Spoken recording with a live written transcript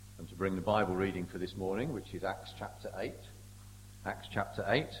bring the Bible reading for this morning, which is Acts chapter 8. Acts chapter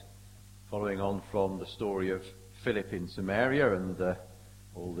 8, following on from the story of Philip in Samaria and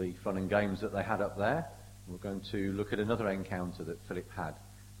all the fun and games that they had up there. We're going to look at another encounter that Philip had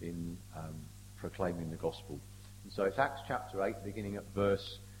in proclaiming the gospel. And so it's Acts chapter 8, beginning at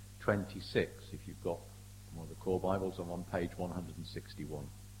verse 26. If you've got one of the core Bibles, I'm on page 161.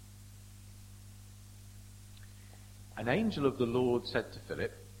 An angel of the Lord said to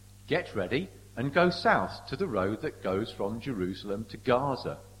Philip, "Get ready and go south to the road that goes from Jerusalem to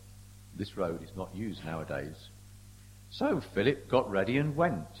Gaza." This road is not used nowadays. So Philip got ready and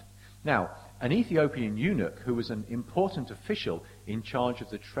went. Now, an Ethiopian eunuch who was an important official in charge of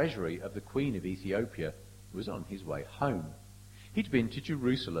the treasury of the Queen of Ethiopia was on his way home. He'd been to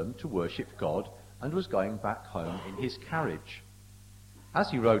Jerusalem to worship God and was going back home in his carriage.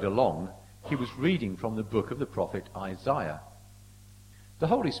 As he rode along, he was reading from the book of the prophet Isaiah. The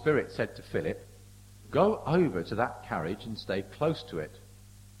Holy Spirit said to Philip, "Go over to that carriage and stay close to it."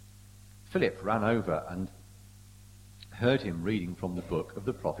 Philip ran over and heard him reading from the book of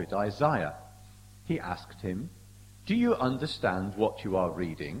the prophet Isaiah. He asked him, "Do you understand what you are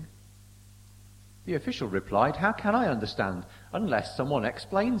reading?" The official replied, "How can I understand unless someone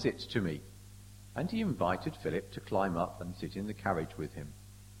explains it to me?" And he invited Philip to climb up and sit in the carriage with him.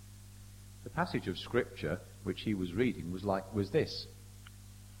 The passage of Scripture which he was reading was this: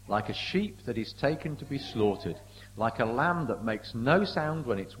 "Like a sheep that is taken to be slaughtered, like a lamb that makes no sound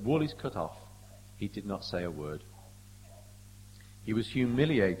when its wool is cut off, he did not say a word. He was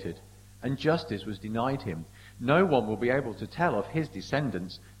humiliated, and justice was denied him. No one will be able to tell of his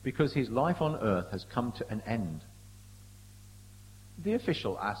descendants, because his life on earth has come to an end." The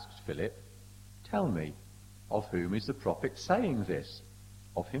official asked Philip, "Tell me, of whom is the prophet saying this?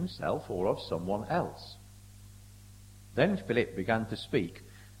 Of himself or of someone else?" Then Philip began to speak.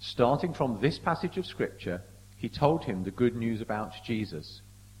 Starting from this passage of Scripture, he told him the good news about Jesus.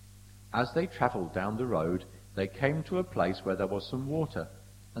 As they travelled down the road, they came to a place where there was some water,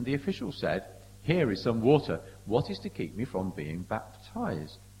 and the official said, "Here is some water. What is to keep me from being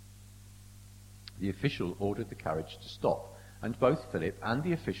baptized?" The official ordered the carriage to stop, and both Philip and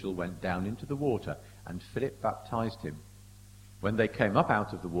the official went down into the water, and Philip baptized him. When they came up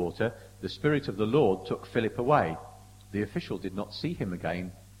out of the water, the Spirit of the Lord took Philip away. The official did not see him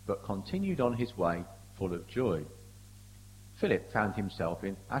again, but continued on his way full of joy. Philip found himself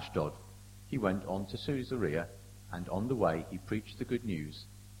in Ashdod. He went on to Caesarea, and on the way he preached the good news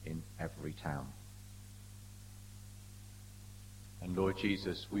in every town. And Lord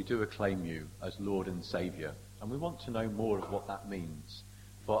Jesus, we do acclaim you as Lord and Saviour, and we want to know more of what that means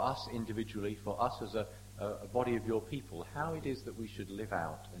for us individually, for us as a body of your people, how it is that we should live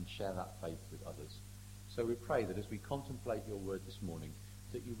out and share that faith with others. So we pray that as we contemplate your word this morning,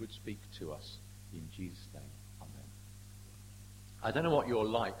 that you would speak to us in Jesus' name. Amen. I don't know what you're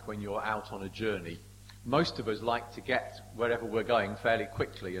like when you're out on a journey. Most of us like to get wherever we're going fairly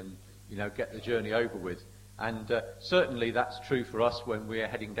quickly and, get the journey over with. And certainly that's true for us when we're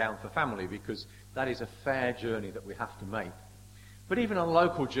heading down for family, because that is a fair journey that we have to make. But even on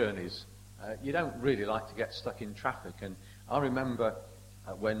local journeys, you don't really like to get stuck in traffic. And I remember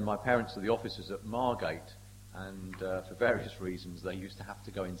when my parents were the officers at Margate, and for various reasons they used to have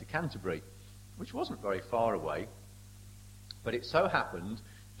to go into Canterbury, which wasn't very far away. But it so happened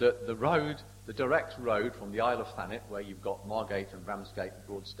that the direct road from the Isle of Thanet, where you've got Margate and Ramsgate and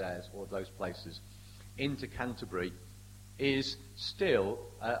Broadstairs, all of those places, into Canterbury, is still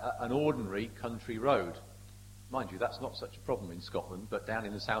an ordinary country road. Mind you, that's not such a problem in Scotland, but down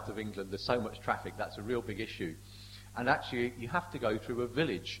in the south of England there's so much traffic, that's a real big issue. And actually you have to go through a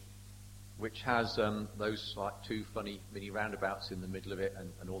village which has those like two funny mini roundabouts in the middle of it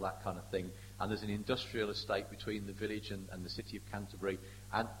and all that kind of thing. And there's an industrial estate between the village and the city of Canterbury,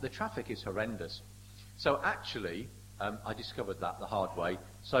 and the traffic is horrendous. So actually, I discovered that the hard way.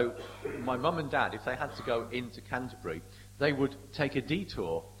 So my mum and dad, if they had to go into Canterbury, they would take a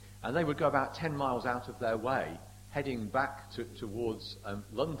detour, and they would go about 10 miles out of their way, heading back towards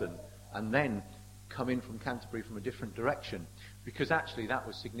London, and then come in from Canterbury from a different direction, because actually that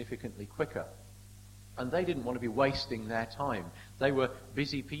was significantly quicker. And they didn't want to be wasting their time. They were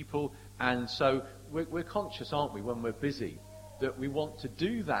busy people, and so we're conscious, aren't we, when we're busy, that we want to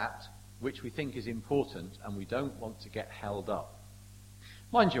do that which we think is important, and we don't want to get held up.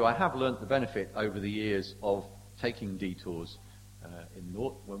 Mind you, I have learnt the benefit over the years of taking detours.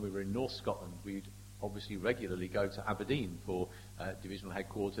 When we were in North Scotland, we'd obviously regularly go to Aberdeen for divisional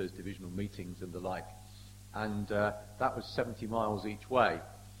headquarters, divisional meetings and the like. And that was 70 miles each way.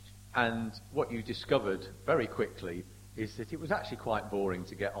 And what you discovered very quickly is that it was actually quite boring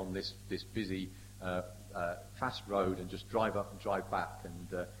to get on this busy, fast road and just drive up and drive back.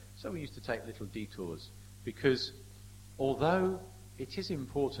 And so we used to take little detours, because although it is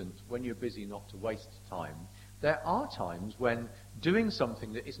important when you're busy not to waste time, there are times when doing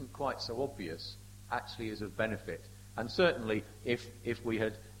something that isn't quite so obvious actually is of benefit. And certainly if we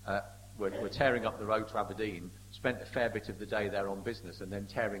had were tearing up the road to Aberdeen, spent a fair bit of the day there on business and then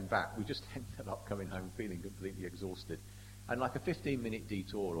tearing back, we just ended up coming home feeling completely exhausted. And like a 15-minute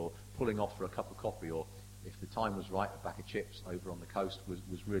detour or pulling off for a cup of coffee, or if the time was right, a bag of chips over on the coast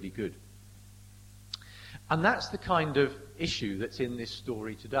was really good. And that's the kind of issue that's in this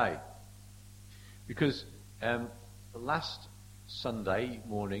story today. Because last Sunday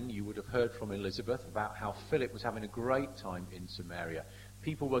morning you would have heard from Elizabeth about how Philip was having a great time in Samaria.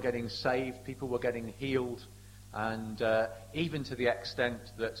 People were getting saved, people were getting healed, and even to the extent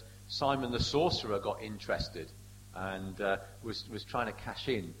that Simon the sorcerer got interested and was trying to cash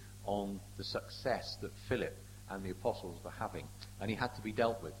in on the success that Philip and the apostles were having, and he had to be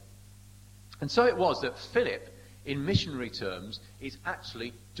dealt with. And so it was that Philip, in missionary terms, is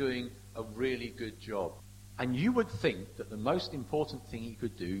actually doing a really good job. And you would think that the most important thing he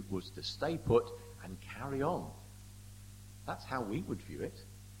could do was to stay put and carry on. That's how we would view it.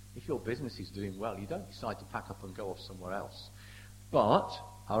 If your business is doing well, you don't decide to pack up and go off somewhere else. But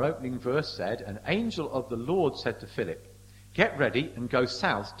our opening verse said, an angel of the Lord said to Philip, get ready and go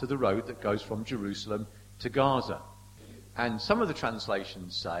south to the road that goes from Jerusalem to Gaza. And some of the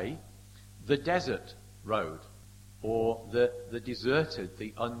translations say, the desert road, or the deserted,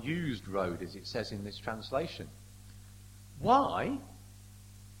 the unused road, as it says in this translation. Why,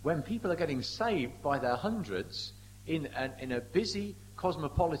 when people are getting saved by their hundreds in a busy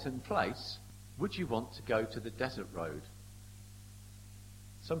cosmopolitan place, would you want to go to the desert road?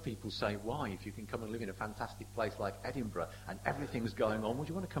 Some people say, why, if you can come and live in a fantastic place like Edinburgh and everything's going on, would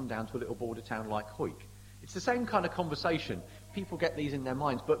you want to come down to a little border town like Hawick? It's the same kind of conversation. People get these in their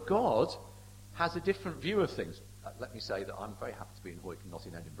minds, but God has a different view of things. Let me say that I'm very happy to be in Hawick and not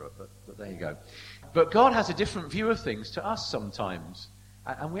in Edinburgh, but there you go. But God has a different view of things to us sometimes.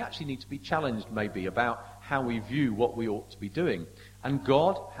 And we actually need to be challenged maybe about how we view what we ought to be doing. And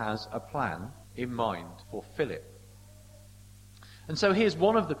God has a plan in mind for Philip. And so here's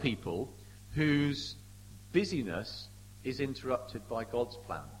one of the people whose busyness is interrupted by God's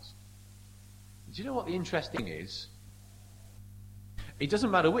plans. Do you know what the interesting is? It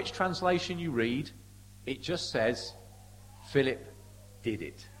doesn't matter which translation you read, it just says, Philip did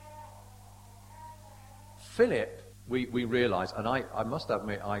it. Philip, we realise, and I must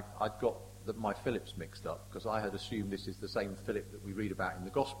admit, I'd got my Philips mixed up, because I had assumed this is the same Philip that we read about in the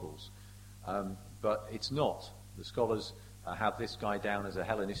Gospels. But it's not. The scholars have this guy down as a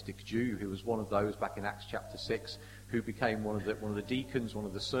Hellenistic Jew who was one of those back in Acts chapter 6 who became one of the deacons, one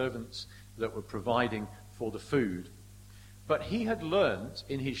of the servants that were providing for the food. But he had learnt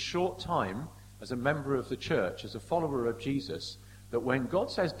in his short time as a member of the church, as a follower of Jesus, that when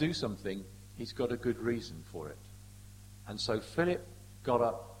God says do something, he's got a good reason for it. And so Philip got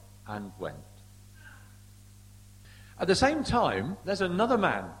up and went. At the same time, there's another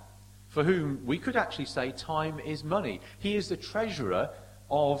man for whom we could actually say time is money. He is the treasurer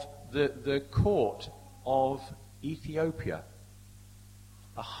of the court of Ethiopia,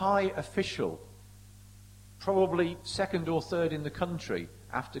 a high official, probably second or third in the country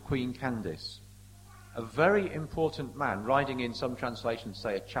after Queen Candace. A very important man, riding in, some translations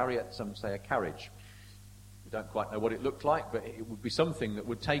say a chariot, some say a carriage. We don't quite know what it looked like, but it would be something that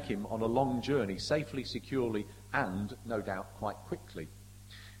would take him on a long journey, safely, securely, and no doubt quite quickly.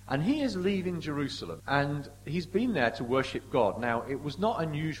 And he is leaving Jerusalem, and he's been there to worship God. Now, it was not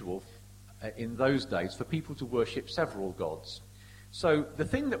unusual in those days for people to worship several gods. So the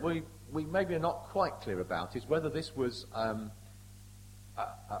thing that we maybe are not quite clear about is whether this was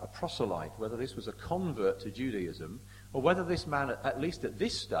a proselyte, whether this was a convert to Judaism, or whether this man, at least at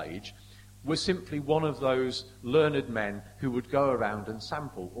this stage, was simply one of those learned men who would go around and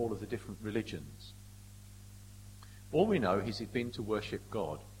sample all of the different religions. All we know is he'd been to worship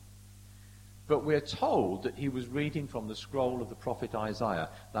God. But we're told that he was reading from the scroll of the prophet Isaiah,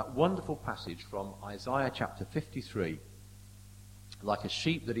 that wonderful passage from Isaiah chapter 53. Like a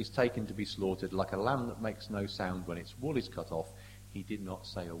sheep that is taken to be slaughtered, like a lamb that makes no sound when its wool is cut off, he did not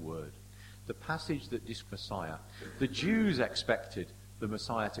say a word. The passage that describes Messiah. The Jews expected the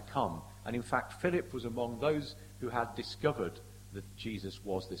Messiah to come, and in fact Philip was among those who had discovered that Jesus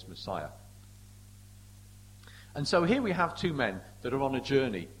was this Messiah. And so here we have two men that are on a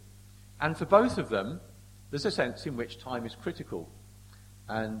journey, and for both of them there's a sense in which time is critical.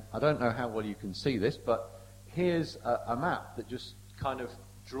 And I don't know how well you can see this, but here's a map that just kind of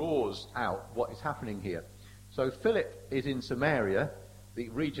draws out what is happening here. So Philip is in Samaria, the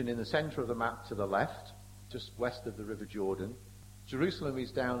region in the centre of the map to the left, just west of the River Jordan. Jerusalem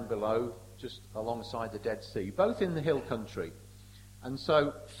is down below, just alongside the Dead Sea, both in the hill country. And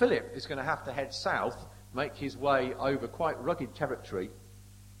so Philip is going to have to head south, make his way over quite rugged territory.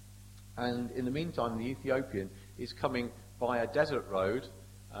 And in the meantime, the Ethiopian is coming by a desert road.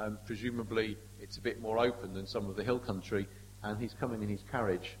 Presumably it's a bit more open than some of the hill country, and he's coming in his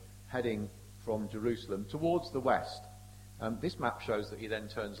carriage, heading from Jerusalem towards the west. This map shows that he then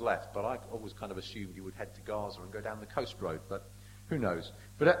turns left, but I always kind of assumed he would head to Gaza and go down the coast road, but who knows.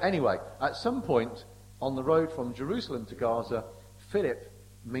 But anyway, at some point on the road from Jerusalem to Gaza, Philip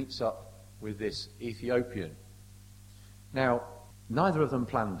meets up with this Ethiopian. Now, neither of them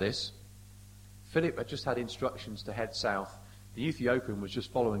planned this. Philip had just had instructions to head south. The Ethiopian was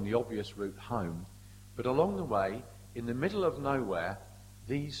just following the obvious route home. But along the way, in the middle of nowhere,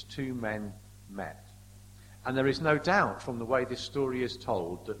 these two men met. And there is no doubt from the way this story is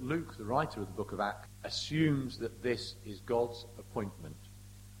told that Luke, the writer of the book of Acts, assumes that this is God's appointment.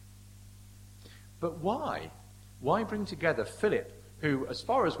 But why? Why bring together Philip, who, as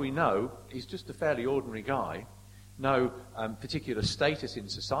far as we know, is just a fairly ordinary guy, no particular status in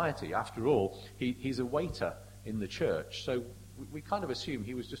society. After all, he's a waiter in the church, so we kind of assume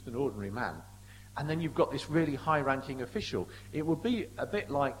he was just an ordinary man. And then you've got this really high-ranking official. It would be a bit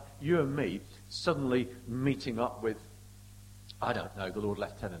like you and me suddenly meeting up with, I don't know, the Lord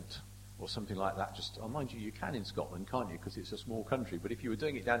Lieutenant or something like that. Just, mind you can in Scotland, can't you? Because it's a small country. But if you were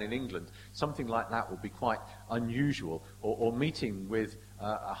doing it down in England, something like that would be quite unusual. Or meeting with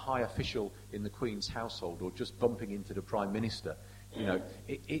a high official in the Queen's household, or just bumping into the Prime Minister. You know,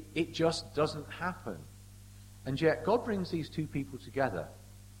 it just doesn't happen. And yet God brings these two people together.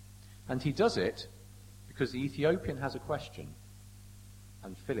 And he does it because the Ethiopian has a question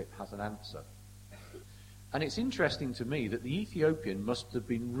and Philip has an answer. And it's interesting to me that the Ethiopian must have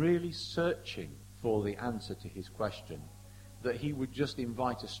been really searching for the answer to his question, that he would just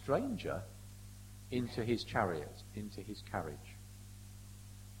invite a stranger into his chariot, into his carriage.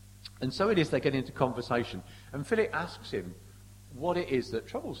 And so it is they get into conversation. And Philip asks him what it is that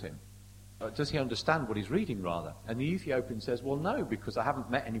troubles him. Does he understand what he's reading, rather? And the Ethiopian says, well, no, because I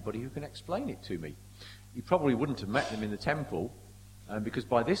haven't met anybody who can explain it to me. He probably wouldn't have met them in the temple, because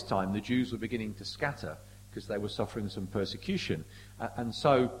by this time the Jews were beginning to scatter, because they were suffering some persecution.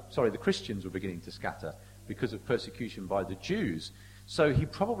 The Christians were beginning to scatter because of persecution by the Jews. So he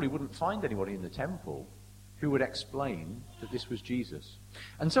probably wouldn't find anybody in the temple who would explain that this was Jesus.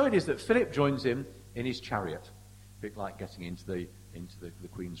 And so it is that Philip joins him in his chariot, a bit like getting into the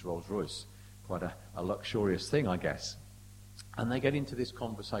Queen's Rolls Royce. Quite a luxurious thing, I guess. And they get into this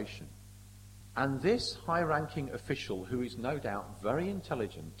conversation. And this high-ranking official, who is no doubt very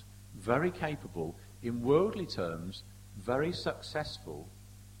intelligent, very capable, in worldly terms, very successful,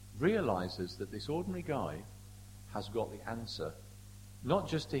 realizes that this ordinary guy has got the answer, not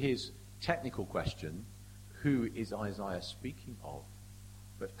just to his technical question, who is Isaiah speaking of,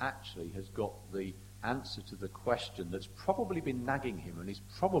 but actually has got the answer to the question that's probably been nagging him and is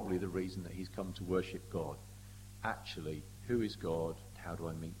probably the reason that he's come to worship God. Actually, who is God? How do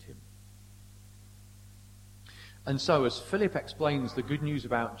I meet him? And so as Philip explains the good news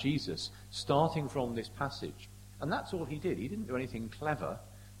about Jesus, starting from this passage, and that's all he did. He didn't do anything clever.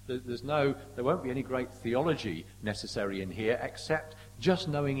 There won't be any great theology necessary in here, except just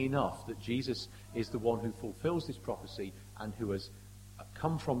knowing enough that Jesus is the one who fulfills this prophecy and who has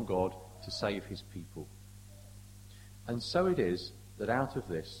come from God to save his people. And so it is that out of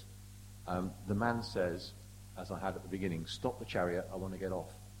this, the man says, as I had at the beginning, stop the chariot, I want to get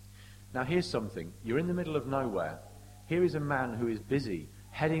off. Now here's something. You're in the middle of nowhere. Here is a man who is busy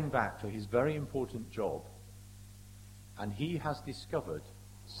heading back for his very important job. And he has discovered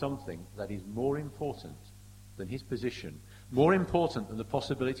something that is more important than his position, more important than the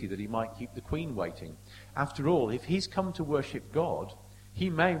possibility that he might keep the Queen waiting. After all, if he's come to worship God, he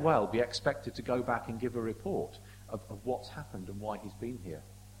may well be expected to go back and give a report of what's happened and why he's been here.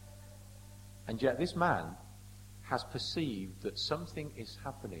 And yet this man has perceived that something is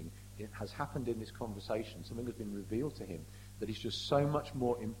happening. It has happened in this conversation. Something has been revealed to him that is just so much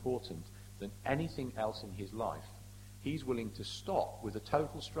more important than anything else in his life. He's willing to stop with a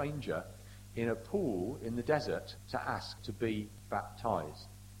total stranger in a pool in the desert to ask to be baptized.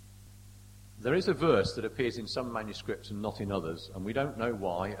 There is a verse that appears in some manuscripts and not in others, and we don't know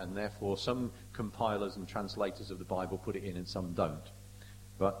why, and therefore some compilers and translators of the Bible put it in and some don't.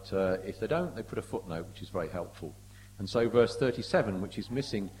 But if they don't, they put a footnote, which is very helpful. And so verse 37, which is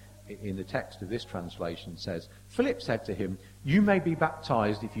missing in the text of this translation says, Philip said to him, "You may be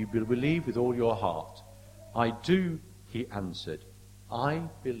baptized if you believe with all your heart." "I do," he answered. "I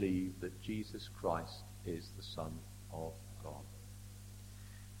believe that Jesus Christ is the Son of God."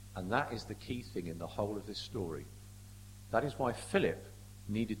 And that is the key thing in the whole of this story. That is why Philip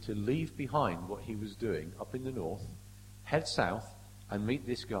needed to leave behind what he was doing up in the north, head south and meet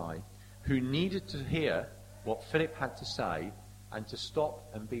this guy who needed to hear what Philip had to say and to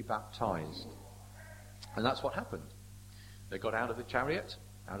stop and be baptized. And that's what happened. They got out of the chariot,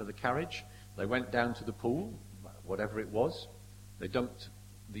 out of the carriage. They went down to the pool, whatever it was. They dumped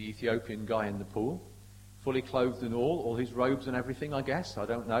the Ethiopian guy in the pool, fully clothed and all his robes and everything, I guess. I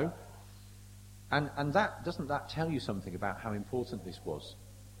don't know. And that doesn't that tell you something about how important this was?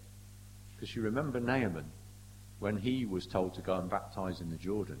 Because you remember Naaman, when he was told to go and baptize in the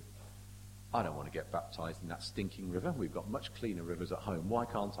Jordan. "I don't want to get baptized in that stinking river. We've got much cleaner rivers at home. Why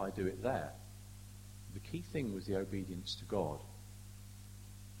can't I do it there?" The key thing was the obedience to God.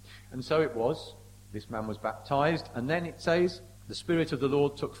 And so it was. This man was baptized, and then it says, the Spirit of the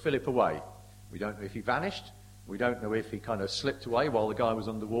Lord took Philip away. We don't know if he vanished. We don't know if he kind of slipped away while the guy was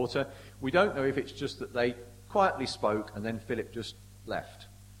underwater. We don't know if it's just that they quietly spoke and then Philip just left.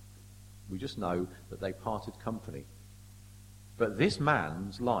 We just know that they parted company. But this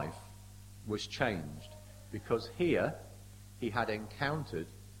man's life was changed because here he had encountered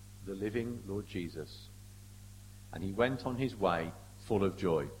the living Lord Jesus. And he went on his way full of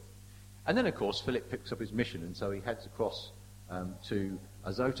joy. And then, of course, Philip picks up his mission, and so he heads across to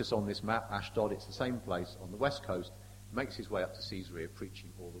Azotus on this map, Ashdod. It's the same place on the west coast. Makes his way up to Caesarea,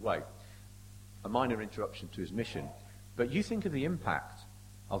 preaching all the way. A minor interruption to his mission. But you think of the impact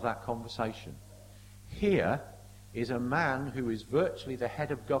of that conversation. Here is a man who is virtually the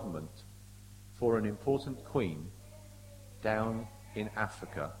head of government for an important queen down in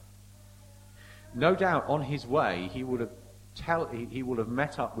Africa. No doubt on his way he would have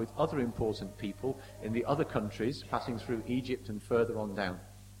met up with other important people in the other countries, passing through Egypt and further on down.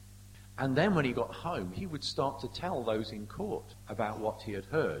 And then when he got home, he would start to tell those in court about what he had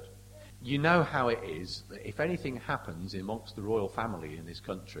heard. You know how it is that if anything happens amongst the royal family in this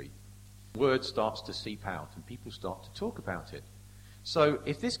country, word starts to seep out and people start to talk about it. So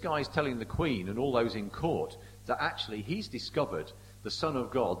if this guy's telling the Queen and all those in court that actually he's discovered the Son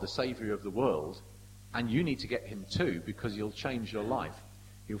of God, the Saviour of the world, and you need to get him too because he'll change your life.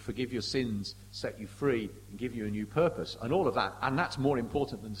 He'll forgive your sins, set you free, and give you a new purpose, and all of that. And that's more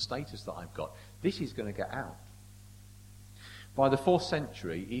important than the status that I've got. This is going to get out. By the 4th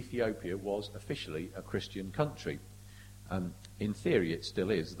century, Ethiopia was officially a Christian country. In theory, it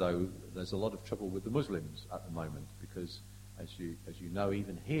still is, though there's a lot of trouble with the Muslims at the moment because, as you know,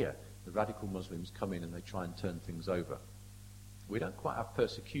 even here, the radical Muslims come in and they try and turn things over. We don't quite have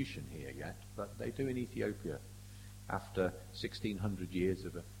persecution here yet, but they do in Ethiopia after 1600 years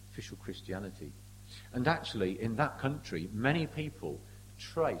of official Christianity. And actually, in that country, many people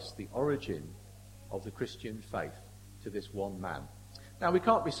trace the origin of the Christian faith to this one man. Now, we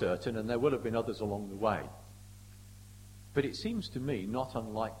can't be certain, and there will have been others along the way. But it seems to me not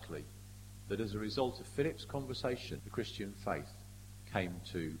unlikely that as a result of Philip's conversation, the Christian faith came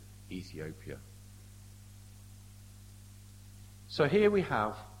to Ethiopia. So here we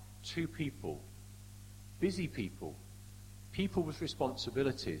have two people, busy people, people with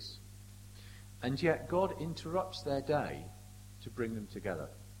responsibilities, and yet God interrupts their day to bring them together.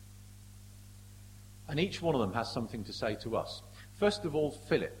 And each one of them has something to say to us. First of all,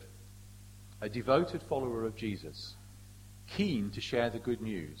 Philip, a devoted follower of Jesus, keen to share the good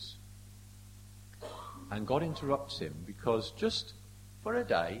news. And God interrupts him because just for a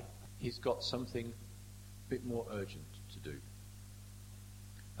day, he's got something a bit more urgent to do.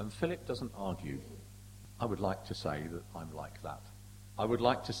 And Philip doesn't argue. I would like to say that I'm like that. I would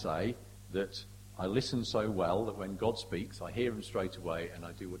like to say that I listen so well that when God speaks, I hear him straight away and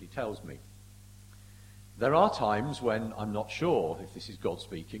I do what he tells me. There are times when I'm not sure if this is God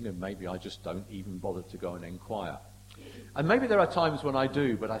speaking, and maybe I just don't even bother to go and inquire. And maybe there are times when I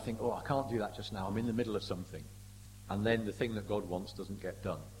do, but I think, oh, I can't do that just now. I'm in the middle of something. And then the thing that God wants doesn't get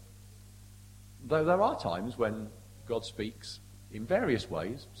done. Though there are times when God speaks in various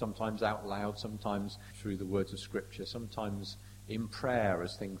ways, sometimes out loud, sometimes through the words of Scripture, sometimes in prayer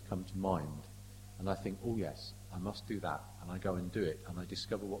as things come to mind. And I think, oh yes, I must do that. And I go and do it, and I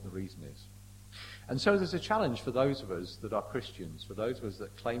discover what the reason is. And so there's a challenge for those of us that are Christians, for those of us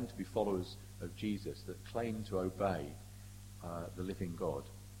that claim to be followers of Jesus, that claim to obey the living God.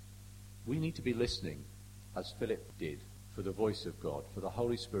 We need to be listening, as Philip did, for the voice of God, for the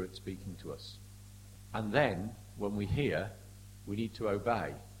Holy Spirit speaking to us. And then, when we hear, we need to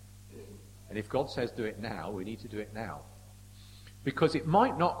obey And if God says do it now, we need to do it now. Because it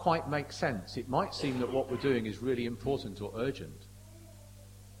might not quite make sense. It might seem that what we're doing is really important or urgent.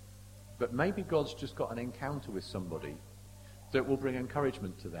 But maybe God's just got an encounter with somebody that will bring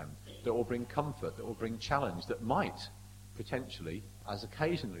encouragement to them, that will bring comfort, that will bring challenge, that might potentially, as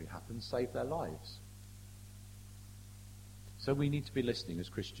occasionally happens, save their lives. So we need to be listening as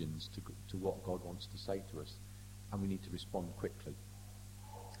Christians to what God wants to say to us, and we need to respond quickly.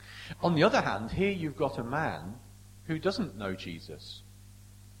 On the other hand, here you've got a man who doesn't know Jesus,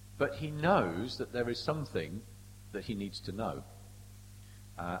 but he knows that there is something that he needs to know.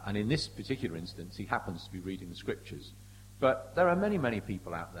 And in this particular instance, he happens to be reading the scriptures. But there are many, many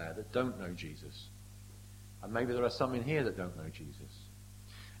people out there that don't know Jesus. And maybe there are some in here that don't know Jesus.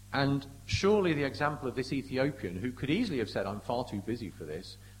 And surely the example of this Ethiopian, who could easily have said, I'm far too busy for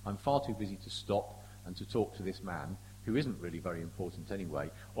this, I'm far too busy to stop and to talk to this man, who isn't really very important anyway,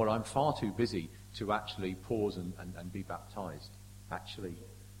 or I'm far too busy to actually pause and be baptized. Actually,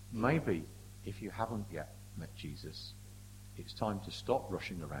 maybe if you haven't yet met Jesus, it's time to stop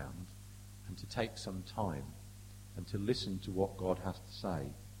rushing around and to take some time and to listen to what God has to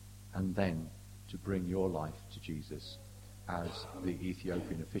say, and then to bring your life to Jesus as the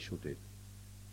Ethiopian official did.